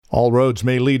All roads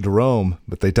may lead to Rome,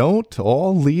 but they don't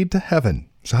all lead to heaven.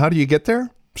 So how do you get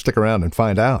there? Stick around and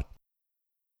find out.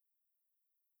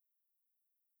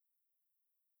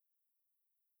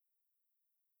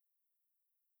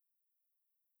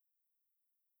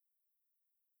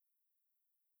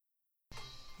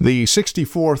 The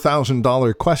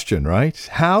 $64,000 question, right?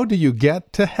 How do you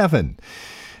get to heaven?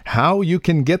 How you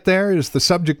can get there is the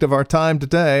subject of our time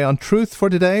today on Truth for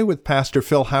Today with Pastor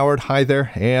Phil Howard. Hi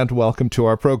there, and welcome to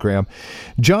our program.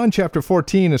 John chapter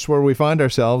 14 is where we find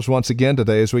ourselves once again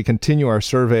today as we continue our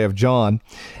survey of John.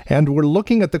 And we're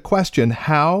looking at the question,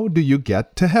 how do you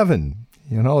get to heaven?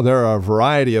 You know, there are a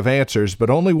variety of answers,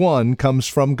 but only one comes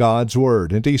from God's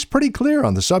Word, and He's pretty clear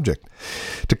on the subject.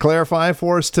 To clarify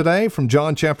for us today from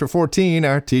John chapter 14,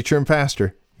 our teacher and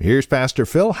pastor, here's Pastor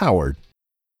Phil Howard.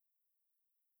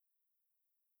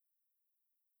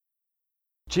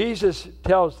 Jesus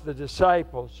tells the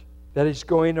disciples that He's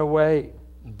going away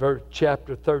in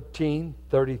chapter 13,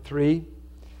 33.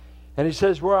 And He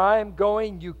says, where I am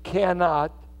going, you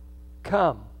cannot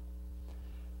come.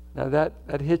 Now that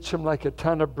hits Him like a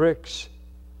ton of bricks.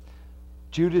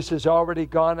 Judas has already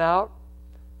gone out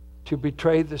to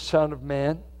betray the Son of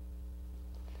Man.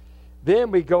 Then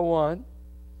we go on.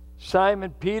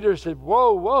 Simon Peter said,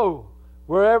 whoa,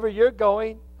 wherever you're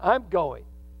going, I'm going.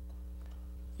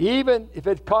 Even if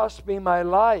it costs me my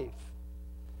life.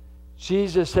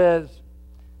 Jesus says,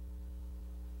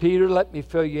 Peter, let me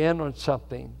fill you in on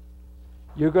something.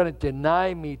 You're going to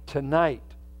deny me tonight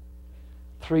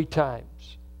 3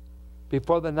 times.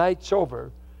 Before the night's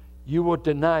over, you will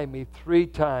deny me 3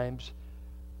 times,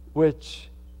 which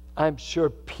I'm sure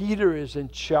Peter is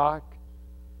in shock.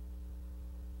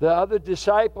 The other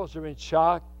disciples are in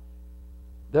shock.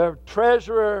 Their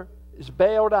treasurer is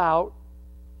bailed out.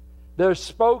 Their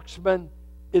spokesman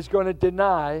is going to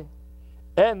deny,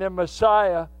 and their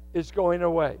Messiah is going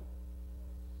away.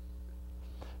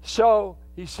 So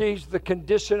he sees the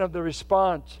condition of the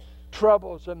response,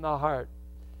 troubles in the heart,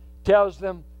 tells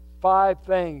them 5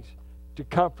 things to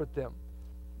comfort them.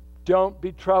 Don't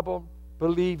be troubled,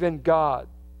 believe in God.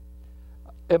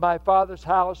 In my Father's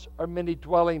house are many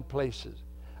dwelling places.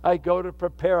 I go to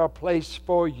prepare a place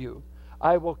for you.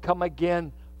 I will come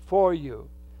again for you.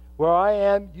 Where I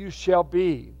am, you shall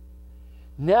be.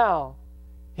 Now,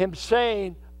 Him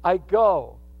saying, I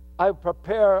go, I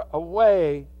prepare a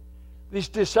way. These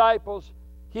disciples,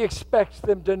 He expects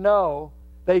them to know.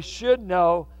 They should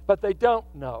know, but they don't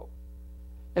know.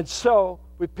 And so,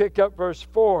 we pick up verse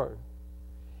 4.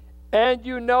 And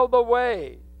you know the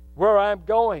way where I'm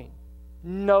going.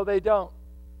 No, they don't.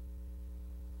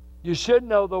 You should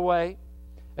know the way.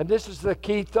 And this is the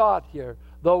key thought here.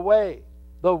 The way.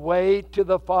 The way to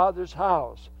the Father's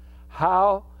house.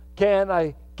 How can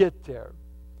I get there?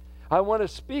 I want to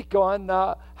speak on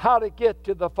how to get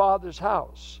to the Father's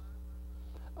house.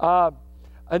 A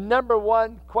number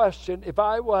one question, if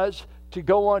I was to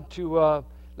go on to,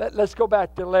 let's go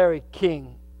back to Larry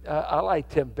King. I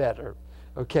liked him better.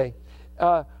 Okay.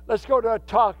 Let's go to a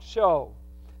talk show.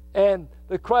 And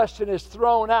the question is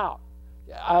thrown out.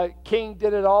 King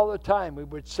did it all the time. We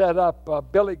would set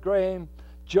up Billy Graham,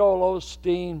 Joel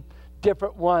Osteen,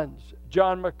 different ones.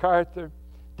 John MacArthur,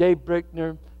 Dave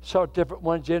Brickner, so different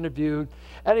ones interviewed.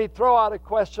 And he'd throw out a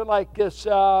question like this,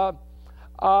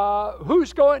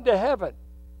 who's going to heaven?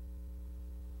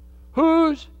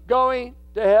 Who's going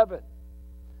to heaven?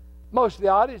 Most of the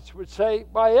audience would say,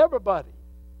 why, everybody.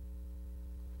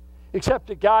 Except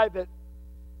a guy that,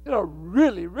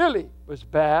 really, really was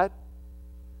bad.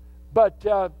 But,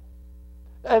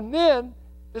 and then,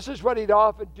 this is what he'd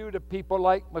often do to people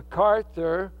like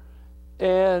MacArthur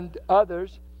and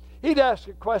others. He'd ask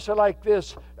a question like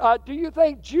this, do you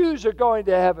think Jews are going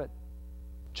to heaven?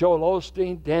 Joel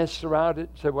Osteen danced around it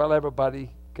and said, well,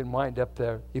 everybody can wind up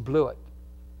there. He blew it.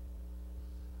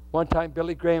 One time,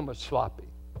 Billy Graham was sloppy.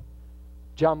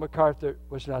 John MacArthur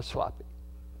was not sloppy.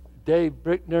 Dave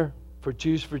Brickner, for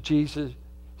Jews for Jesus,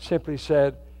 simply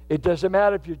said, it doesn't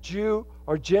matter if you're Jew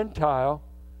or Gentile.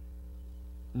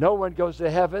 No one goes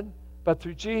to heaven but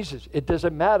through Jesus. It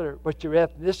doesn't matter what your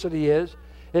ethnicity is.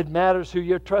 It matters who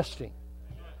you're trusting.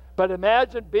 But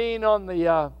imagine being on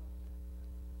the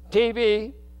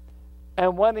TV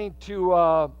and wanting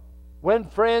to win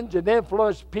friends and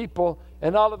influence people,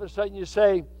 and all of a sudden you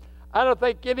say, I don't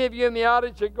think any of you in the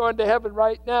audience are going to heaven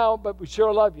right now, but we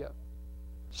sure love you.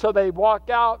 So they walk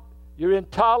out. You're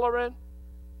intolerant.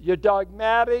 You're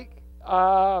dogmatic.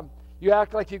 You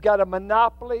act like you've got a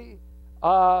monopoly.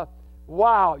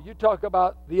 Wow, you talk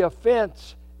about the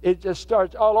offense. It just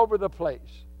starts all over the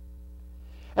place.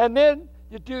 And then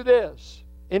you do this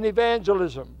in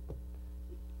evangelism.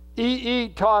 E.E.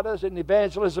 taught us in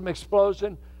Evangelism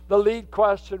Explosion, the lead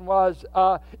question was,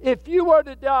 if you were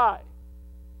to die,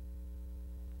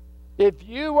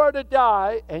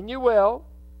 and you will,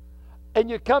 and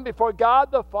you come before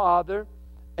God the Father,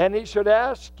 and He should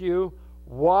ask you,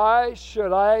 why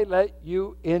should I let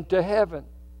you into heaven?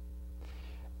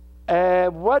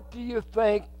 And what do you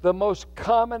think the most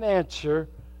common answer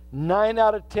 9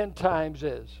 out of 10 times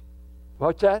is?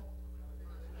 What's that?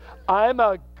 I'm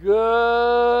a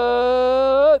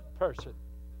good person.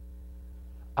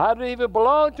 I don't even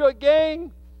belong to a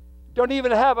gang. Don't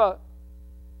even have a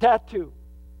tattoo.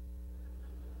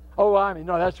 Oh, I mean,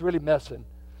 no, that's really messing.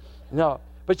 No.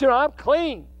 But I'm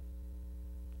clean.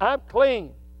 I'm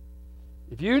clean.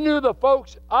 If you knew the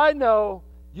folks I know,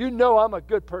 you know I'm a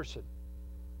good person.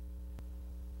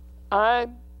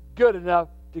 I'm good enough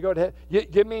to go to heaven.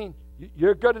 You mean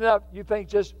you're good enough? You think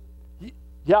just,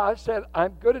 yeah, I said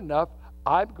I'm good enough.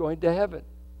 I'm going to heaven.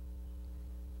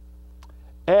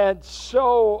 And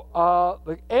so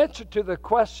the answer to the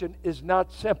question is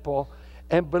not simple.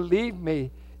 And believe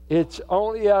me, it's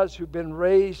only us who've been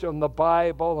raised on the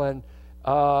Bible and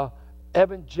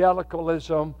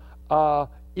evangelicalism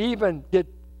even get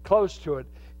close to it.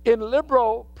 In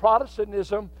liberal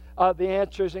Protestantism, the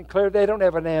answer isn't clear. They don't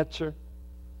have an answer.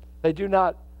 They do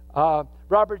not.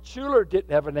 Robert Schuller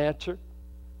didn't have an answer.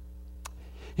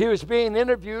 He was being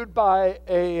interviewed by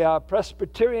a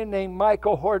Presbyterian named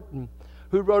Michael Horton,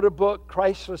 who wrote a book,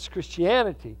 Christless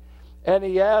Christianity. And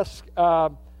he asked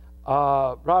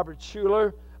Robert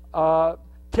Schuller,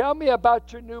 tell me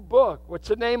about your new book. What's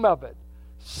the name of it?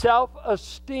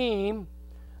 Self-Esteem,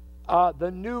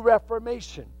 the New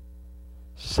Reformation.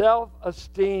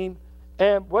 Self-esteem.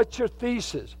 And what's your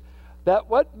thesis? That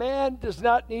what man does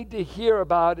not need to hear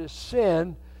about is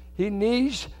sin. He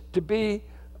needs to be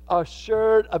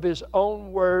assured of his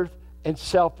own worth and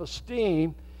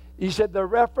self-esteem. He said the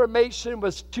Reformation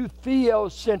was too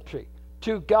theocentric,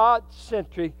 too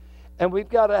God-centric, and we've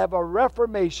got to have a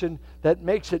Reformation that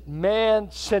makes it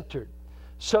man-centered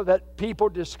so that people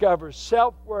discover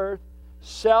self-worth,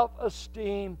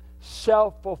 self-esteem,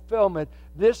 self-fulfillment.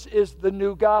 This is the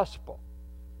new gospel.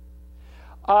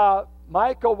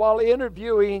 Michael, while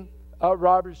interviewing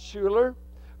Robert Schuller,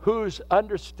 whose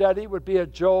understudy would be a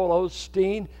Joel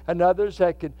Osteen and others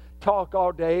that can talk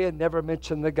all day and never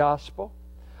mention the gospel,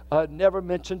 never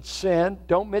mention sin.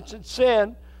 Don't mention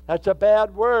sin. That's a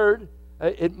bad word.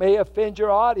 It may offend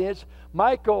your audience.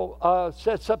 Michael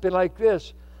said something like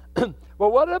this.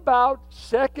 Well, what about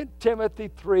 2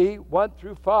 Timothy 3, 1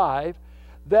 through 5,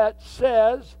 that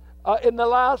says in the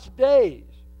last days,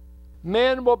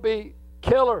 men will be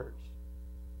killers,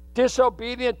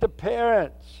 disobedient to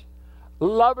parents,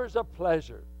 lovers of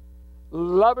pleasure,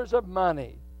 lovers of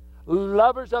money,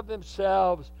 lovers of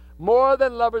themselves, more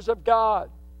than lovers of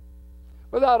God.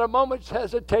 Without a moment's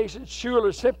hesitation,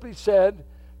 Schuller simply said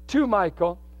to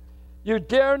Michael, you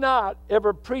dare not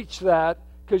ever preach that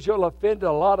because you'll offend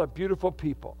a lot of beautiful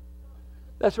people.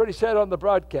 That's what he said on the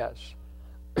broadcast.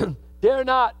 Dare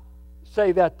not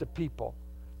say that to people.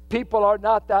 People are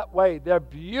not that way. They're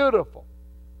beautiful.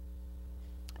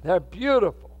 They're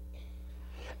beautiful.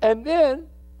 And then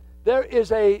there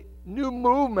is a new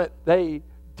movement. They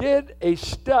did a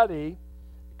study,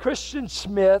 Christian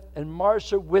Smith and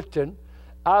Marsha Whitten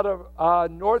out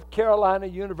of North Carolina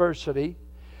University.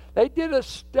 They did a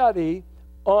study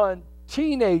on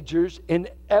teenagers in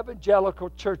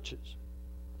evangelical churches.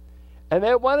 And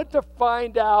they wanted to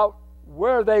find out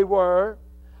where they were,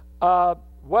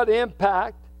 what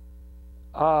impact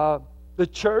the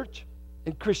church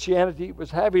and Christianity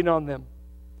was having on them.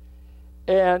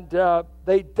 And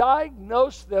they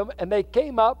diagnosed them, and they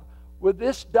came up with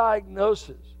this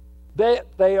diagnosis.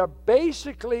 They are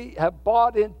basically have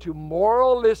bought into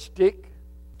moralistic,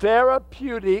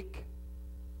 therapeutic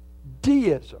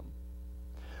deism.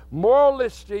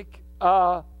 Moralistic,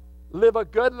 live a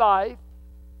good life.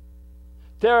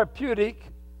 Therapeutic,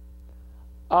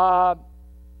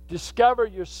 discover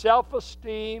your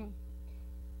self-esteem,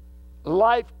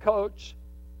 life coach,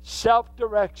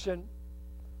 self-direction,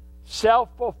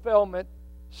 self-fulfillment,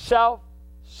 self,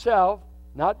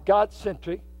 not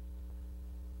God-centric.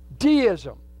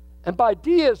 Deism. And by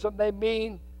deism, they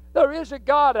mean there is a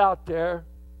God out there,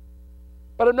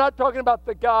 but I'm not talking about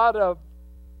the God of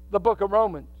the book of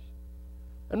Romans.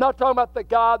 I'm not talking about the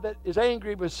God that is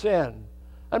angry with sin.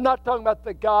 I'm not talking about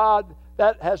the God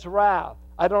that has wrath.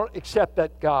 I don't accept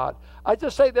that God. I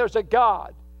just say there's a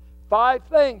God. 5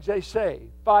 things, they say.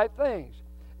 5 things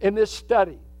in this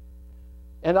study.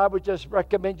 And I would just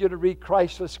recommend you to read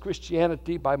Christless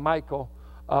Christianity by Michael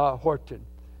Horton.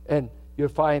 And you'll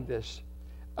find this.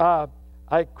 I'm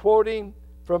quoting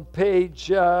from page,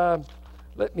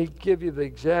 let me give you the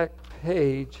exact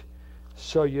page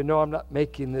so you know I'm not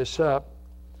making this up.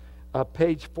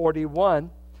 Page 41.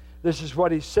 This is what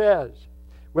he says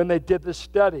when they did the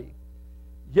study.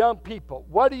 Young people,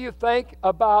 what do you think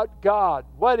about God?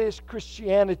 What is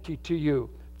Christianity to you?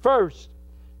 First,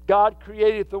 God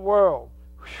created the world.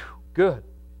 Whew, good.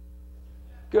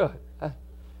 Good.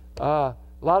 A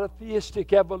lot of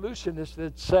theistic evolutionists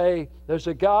that say there's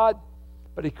a God,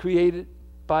 but he created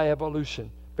by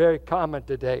evolution. Very common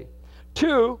today.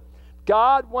 2,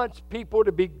 God wants people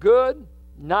to be good,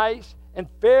 nice, and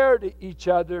fair to each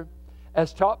other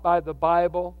as taught by the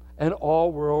Bible and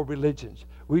all world religions.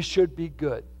 We should be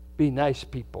good, be nice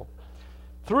people.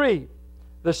 3,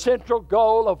 the central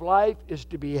goal of life is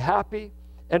to be happy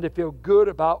and to feel good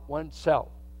about oneself.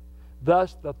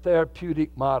 Thus, the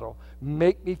therapeutic model.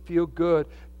 Make me feel good.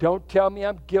 Don't tell me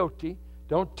I'm guilty.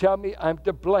 Don't tell me I'm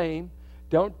to blame.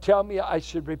 Don't tell me I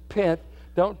should repent.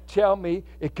 Don't tell me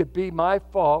it could be my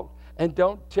fault. And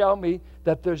don't tell me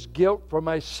that there's guilt for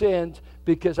my sins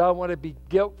because I want to be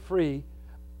guilt-free.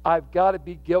 I've got to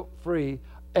be guilt-free,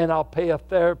 and I'll pay a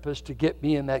therapist to get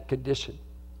me in that condition.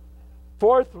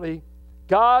 Fourthly,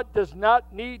 God does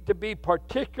not need to be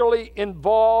particularly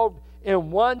involved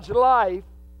in one's life,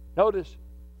 notice,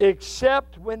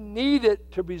 except when needed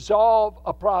to resolve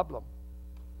a problem.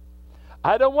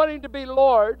 I don't want him to be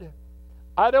Lord.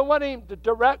 I don't want him to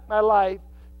direct my life.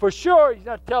 For sure, he's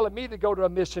not telling me to go to a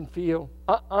mission field.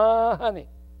 Honey.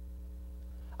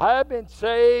 I have been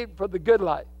saved for the good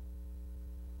life.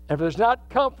 And if there's not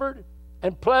comfort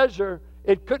and pleasure,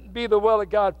 it couldn't be the will of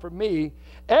God for me.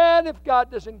 And if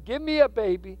God doesn't give me a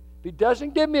baby, if he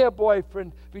doesn't give me a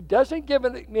boyfriend, if he doesn't give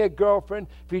me a girlfriend,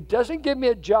 if he doesn't give me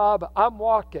a job, I'm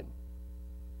walking.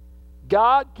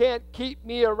 God can't keep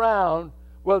me around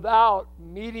without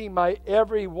meeting my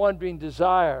every wandering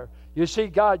desire. You see,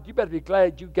 God, you better be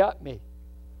glad you got me.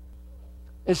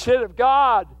 Instead of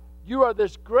God, you are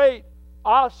this great,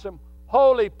 awesome,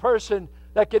 holy person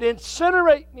that could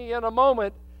incinerate me in a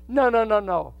moment.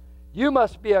 No. You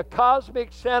must be a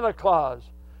cosmic Santa Claus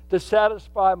to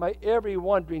satisfy my every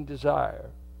wandering desire.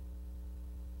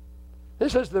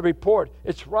 This is the report.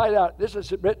 It's right out. This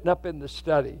is written up in the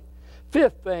study.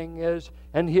 Fifth thing is,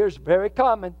 and here's very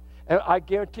common, and I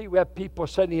guarantee we have people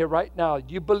sitting here right now,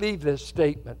 you believe this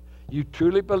statement. You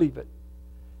truly believe it.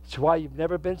 It's why you've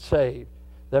never been saved.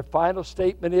 Their final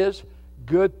statement is,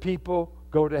 good people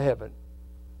go to heaven.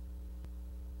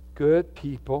 Good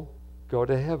people go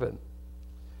to heaven.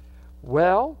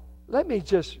 Well, let me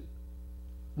just,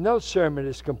 no sermon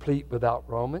is complete without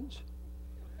Romans.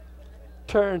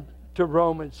 Turn to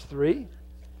Romans 3.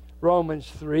 Romans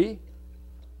 3.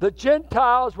 The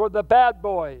Gentiles were the bad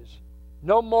boys.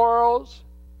 No morals,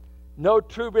 no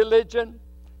true religion,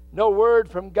 no word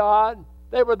from God.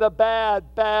 They were the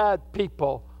bad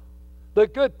people. The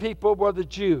good people were the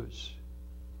Jews.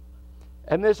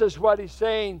 And this is what he's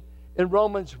saying in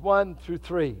Romans 1 through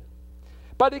 3.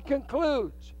 But he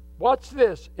concludes, watch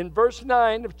this, in verse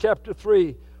 9 of chapter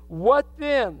 3. What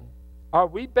then? Are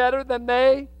we better than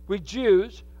they? We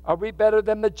Jews. Are we better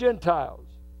than the Gentiles?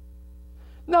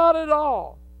 Not at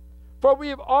all. For we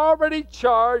have already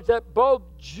charged that both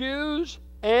Jews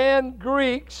and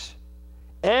Greeks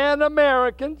and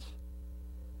Americans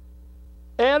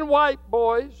and white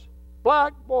boys,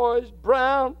 black boys,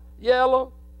 brown,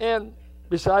 yellow, and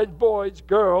besides boys,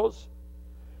 girls,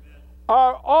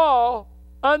 are all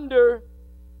under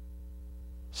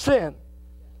sin.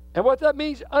 And what that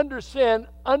means, under sin,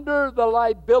 under the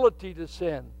liability to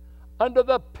sin, under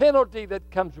the penalty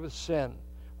that comes with sin.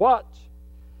 Watch.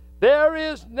 There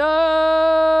is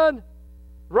none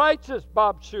righteous,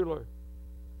 Bob Schuler.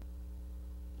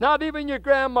 Not even your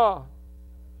grandma.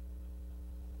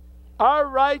 Our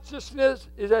righteousness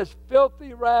is as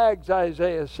filthy rags,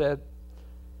 Isaiah said.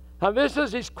 Now this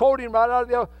is, he's quoting right out of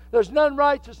the, there's none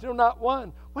righteous, no, not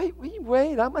one. Wait,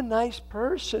 I'm a nice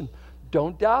person.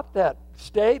 Don't doubt that.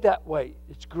 Stay that way.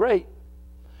 It's great.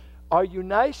 Are you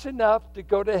nice enough to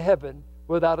go to heaven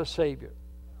without a Savior?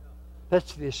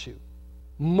 That's the issue.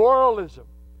 Moralism.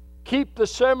 Keep the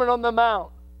Sermon on the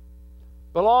Mount.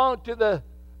 Belong to the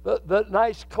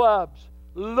nice clubs.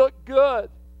 Look good.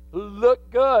 Look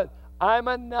good. I'm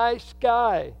a nice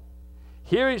guy.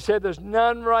 Here he said there's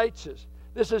none righteous.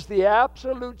 This is the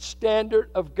absolute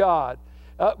standard of God.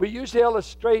 We use the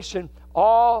illustration,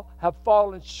 all have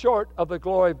fallen short of the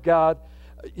glory of God.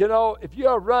 You know, if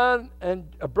you're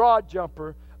a broad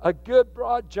jumper, a good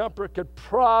broad jumper could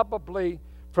probably,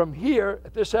 from here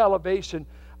at this elevation,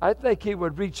 I think he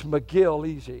would reach McGill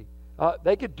easy.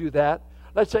 They could do that.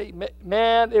 Let's say,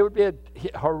 man, it would be a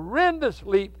horrendous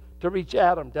leap to reach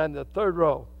Adam down the third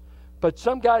row. But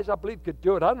some guys, I believe, could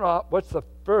do it. I don't know what's the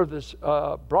furthest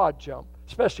broad jump,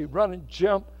 especially run and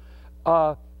jump.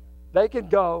 They can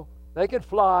go. They can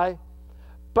fly.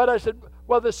 But I said,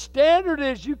 well, the standard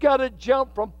is you got to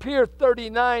jump from Pier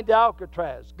 39 to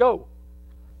Alcatraz. Go.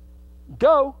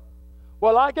 Go.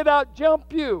 Well, I can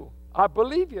out-jump you. I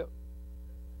believe you.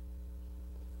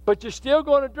 But you're still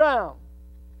going to drown.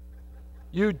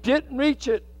 You didn't reach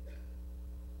it.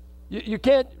 You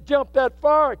can't jump that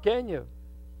far, can you?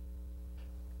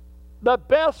 The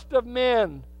best of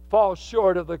men fall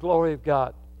short of the glory of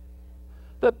God.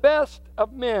 The best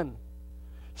of men.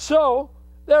 So,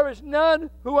 there is none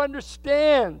who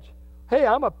understands. Hey,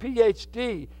 I'm a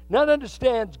PhD. None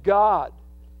understands God.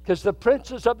 Because the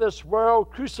princes of this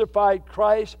world crucified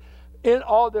Christ in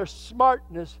all their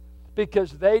smartness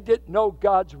because they didn't know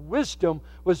God's wisdom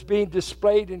was being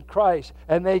displayed in Christ.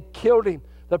 And they killed him.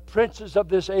 The princes of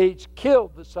this age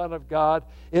killed the Son of God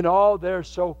in all their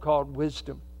so-called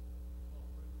wisdom.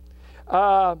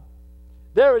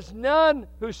 There is none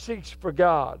who seeks for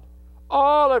God.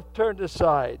 All have turned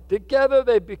aside. Together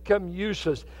they become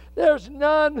useless. There's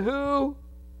none who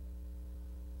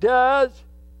does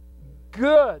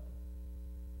good.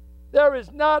 There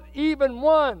is not even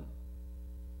one.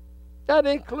 That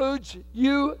includes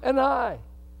you and I.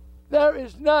 There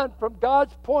is none from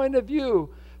God's point of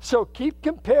view. So keep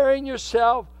comparing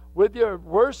yourself with your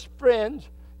worst friends,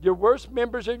 your worst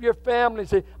members of your family.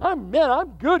 Say, I'm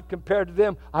good compared to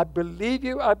them. I believe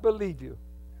you. I believe you.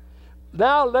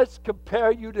 Now let's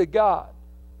compare you to God.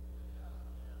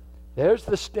 There's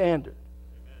the standard.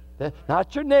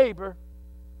 Not your neighbor,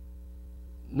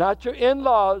 not your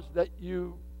in-laws that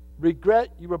you regret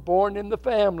you were born in the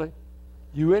family.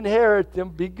 You inherit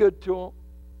them. Be good to them.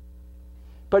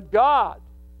 But God,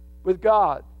 with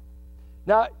God.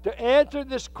 Now, to answer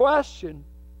this question,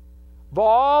 of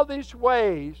all these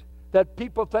ways that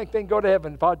people think they can go to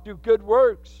heaven, if I do good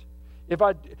works, if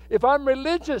I'm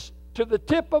religious to the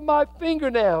tip of my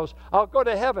fingernails, I'll go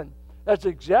to heaven. That's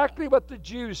exactly what the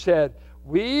Jews said.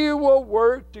 We will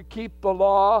work to keep the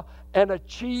law and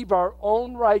achieve our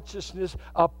own righteousness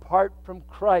apart from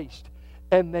Christ.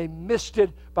 And they missed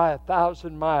it by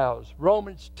 1,000 miles.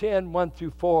 Romans 10, 1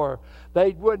 through 4.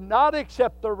 They would not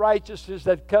accept the righteousness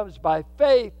that comes by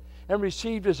faith and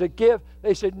received as a gift.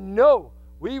 They said, no,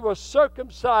 we will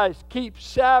circumcise, keep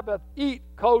Sabbath, eat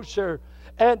kosher,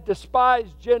 and despise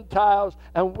Gentiles,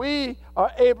 and we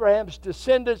are Abraham's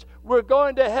descendants. We're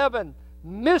going to heaven.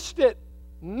 Missed it.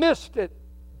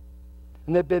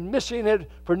 And they've been missing it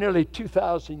for nearly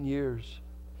 2,000 years.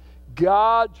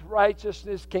 God's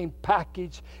righteousness came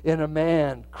packaged in a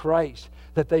man, Christ,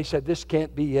 that they said, this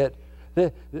can't be it.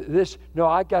 No,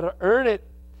 I got to earn it.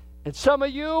 And some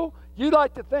of you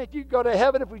like to think you go to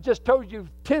heaven. If we just told you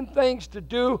 10 things to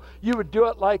do, you would do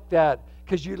it like that.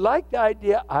 Because you like the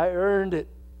idea, I earned it.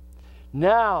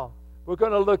 Now, we're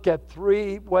going to look at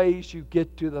 3 ways you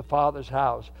get to the Father's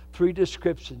house. 3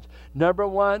 descriptions. Number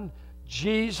 1,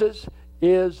 Jesus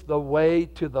is the way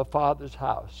to the Father's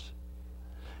house.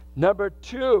 Number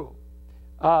 2,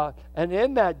 and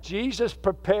in that, Jesus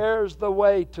prepares the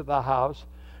way to the house.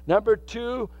 Number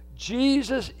 2,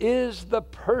 Jesus is the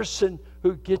person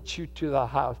who gets you to the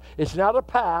house. It's not a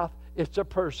path, it's a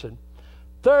person.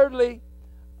 Thirdly,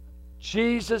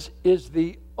 Jesus is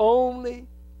the only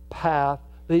path,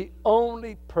 the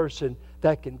only person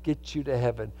that can get you to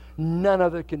heaven. None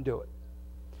other can do it.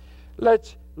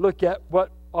 Let's look at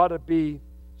what ought to be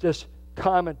just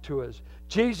common to us.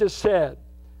 Jesus said,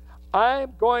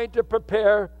 I'm going to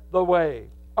prepare the way,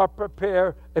 or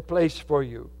prepare a place for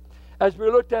you. As we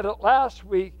looked at it last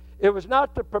week, it was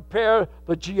not to prepare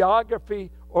the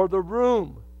geography or the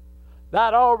room.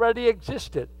 That already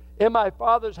existed. In my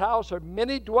Father's house are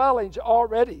many dwellings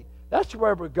already. That's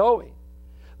where we're going.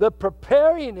 The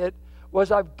preparing it was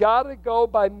I've got to go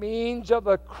by means of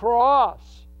the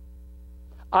cross.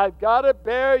 I've got to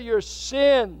bear your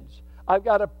sins. I've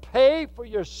got to pay for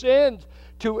your sins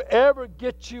to ever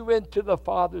get you into the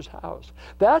Father's house.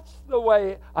 That's the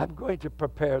way I'm going to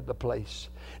prepare the place.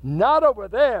 Not over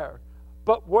there,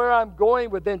 but where I'm going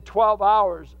within 12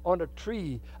 hours on a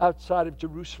tree outside of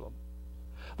Jerusalem.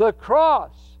 The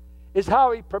cross is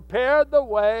how he prepared the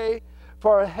way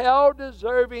for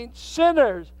hell-deserving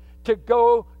sinners to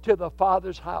go to the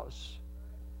Father's house.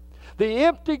 The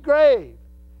empty grave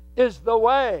is the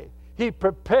way. He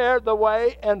prepared the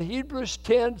way, and Hebrews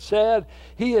 10 said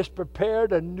he has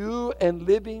prepared a new and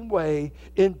living way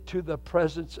into the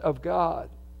presence of God.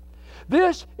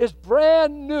 This is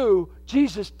brand new,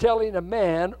 Jesus telling a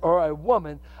man or a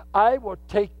woman, I will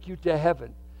take you to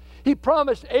heaven. He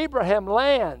promised Abraham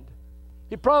land.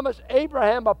 He promised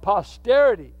Abraham a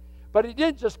posterity. But he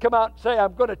didn't just come out and say,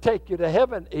 I'm going to take you to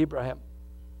heaven, Abraham.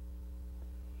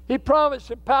 He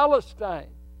promised in Palestine.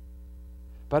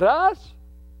 But us,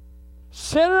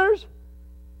 sinners,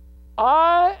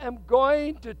 I am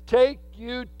going to take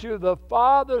you to the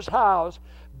Father's house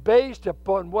based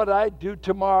upon what I do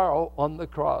tomorrow on the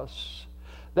cross.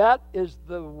 That is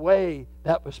the way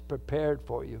that was prepared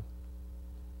for you.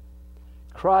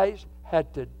 Christ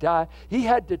had to die. He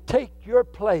had to take your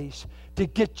place to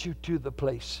get you to the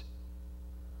place.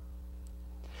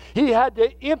 He had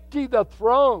to empty the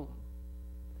throne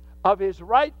of his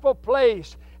rightful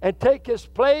place and take his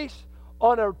place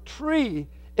on a tree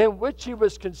in which he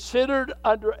was considered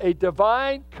under a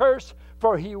divine curse,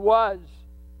 for he was.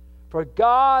 For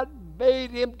God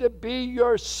made him to be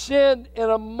your sin in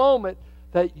a moment,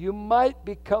 that you might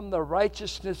become the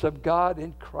righteousness of God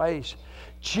in Christ.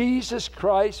 Jesus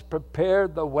Christ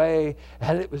prepared the way,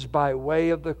 and it was by way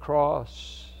of the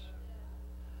cross.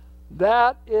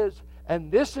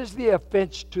 And this is the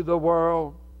offense to the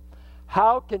world.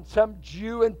 How can some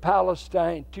Jew in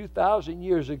Palestine 2,000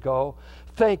 years ago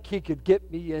think he could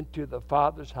get me into the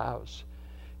Father's house?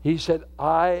 He said,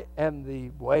 I am the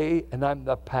way and I'm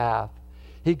the path.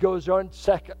 He goes on,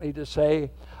 secondly, to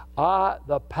say,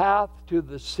 the path to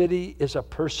the city is a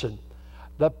person.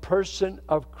 The person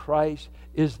of Christ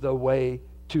is the way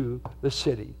to the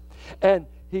city. And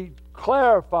he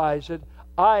clarifies it.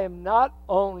 I am not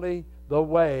only the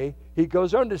way. He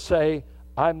goes on to say,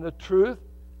 I'm the truth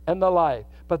and the life.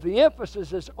 But the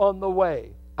emphasis is on the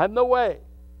way. I'm the way.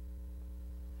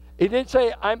 He didn't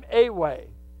say I'm a way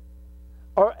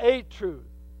or a truth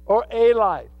or a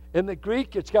life. In the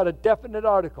Greek, it's got a definite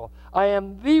article. I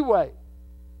am the way,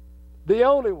 the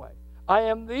only way. I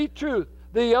am the truth,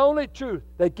 the only truth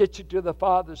that gets you to the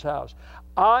Father's house.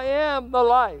 I am the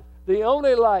life, the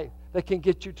only life that can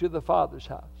get you to the Father's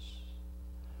house.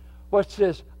 What's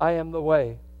this? I am the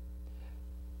way.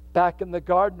 Back in the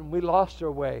garden, we lost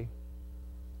our way.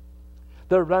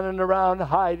 They're running around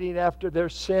hiding after their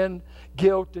sin.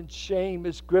 Guilt and shame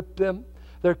has gripped them.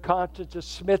 Their conscience is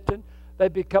smitten. They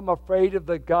become afraid of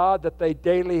the God that they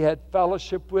daily had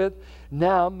fellowship with.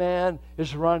 Now man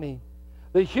is running.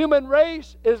 The human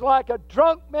race is like a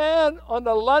drunk man on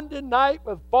a London night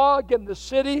with fog in the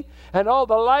city and all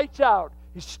the lights out.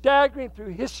 He's staggering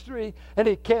through history and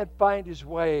he can't find his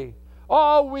way.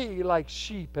 All we, like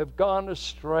sheep, have gone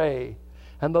astray,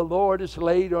 and the Lord has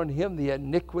laid on him the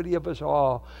iniquity of us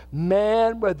all.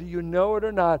 Man, whether you know it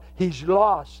or not, he's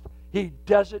lost. He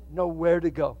doesn't know where to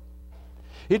go.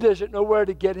 He doesn't know where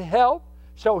to get help,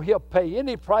 so he'll pay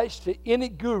any price to any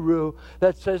guru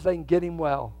that says they can get him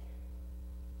well.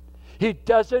 He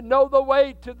doesn't know the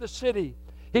way to the city.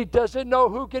 He doesn't know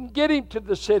who can get him to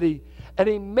the city. And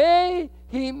he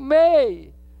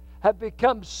may have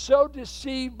become so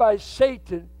deceived by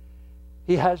Satan,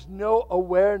 he has no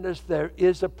awareness there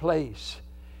is a place.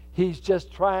 He's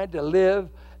just trying to live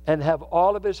and have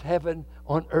all of his heaven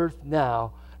on earth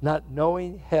now, not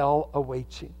knowing hell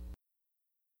awaits him.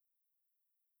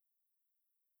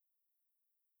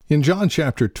 In John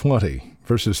chapter 20,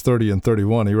 verses 30 and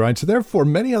 31, he writes, Therefore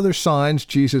many other signs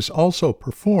Jesus also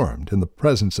performed in the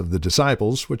presence of the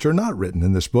disciples, which are not written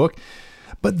in this book.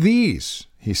 But these,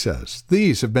 he says,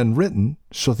 these have been written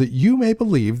so that you may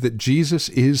believe that Jesus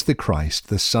is the Christ,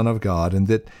 the Son of God, and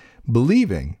that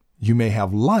believing you may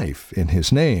have life in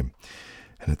his name.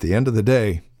 And at the end of the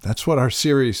day, that's what our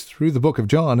series through the book of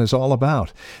John is all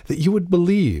about, that you would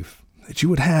believe, that you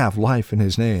would have life in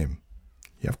his name.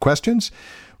 You have questions?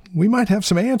 We might have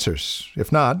some answers.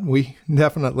 If not, we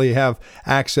definitely have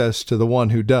access to the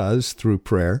one who does through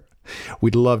prayer.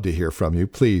 We'd love to hear from you.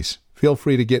 Please feel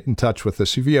free to get in touch with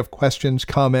us. If you have questions,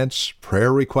 comments,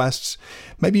 prayer requests,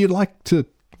 maybe you'd like to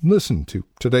listen to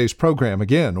today's program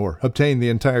again or obtain the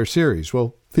entire series,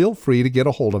 well, feel free to get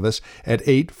a hold of us at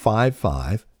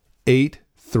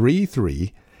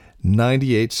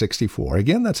 855-833-9864.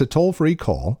 Again, that's a toll-free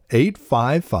call,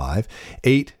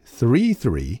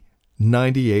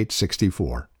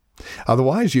 855-833-9864.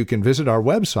 Otherwise, you can visit our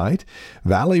website,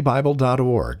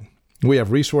 valleybible.org. We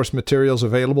have resource materials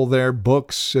available there,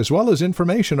 books, as well as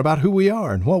information about who we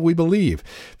are and what we believe.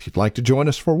 If you'd like to join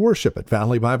us for worship at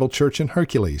Valley Bible Church in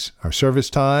Hercules, our service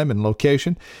time and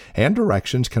location and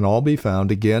directions can all be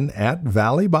found again at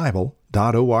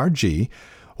valleybible.org.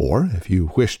 Or if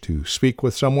you wish to speak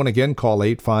with someone, again, call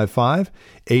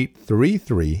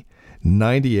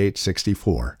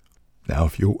 855-833-9864. Now,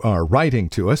 if you are writing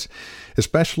to us,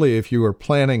 especially if you are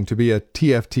planning to be a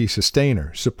TFT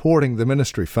sustainer, supporting the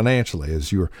ministry financially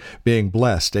as you're being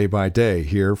blessed day by day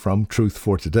here from Truth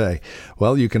for Today,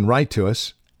 well, you can write to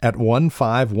us at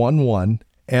 1511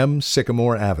 M.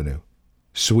 Sycamore Avenue,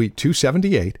 Suite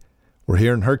 278. We're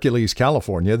here in Hercules,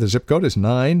 California. The zip code is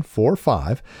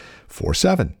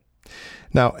 94547.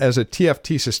 Now, as a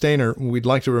TFT sustainer, we'd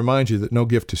like to remind you that no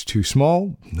gift is too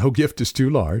small, no gift is too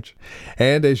large.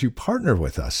 And as you partner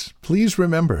with us, please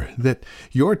remember that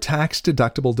your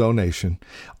tax-deductible donation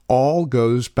all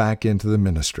goes back into the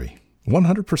ministry,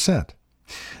 100%.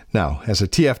 Now, as a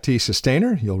TFT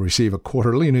sustainer, you'll receive a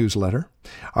quarterly newsletter,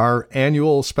 our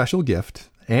annual special gift,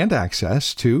 and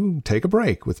access to Take a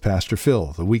Break with Pastor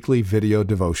Phil, the weekly video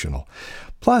devotional.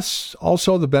 Plus,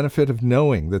 also the benefit of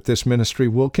knowing that this ministry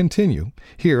will continue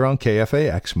here on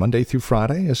KFAX Monday through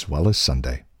Friday as well as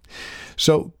Sunday.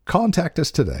 So contact us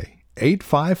today,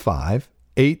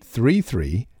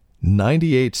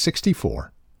 855-833-9864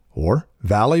 or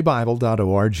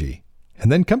valleybible.org.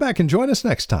 And then come back and join us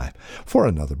next time for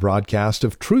another broadcast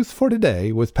of Truth for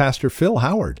Today with Pastor Phil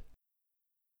Howard.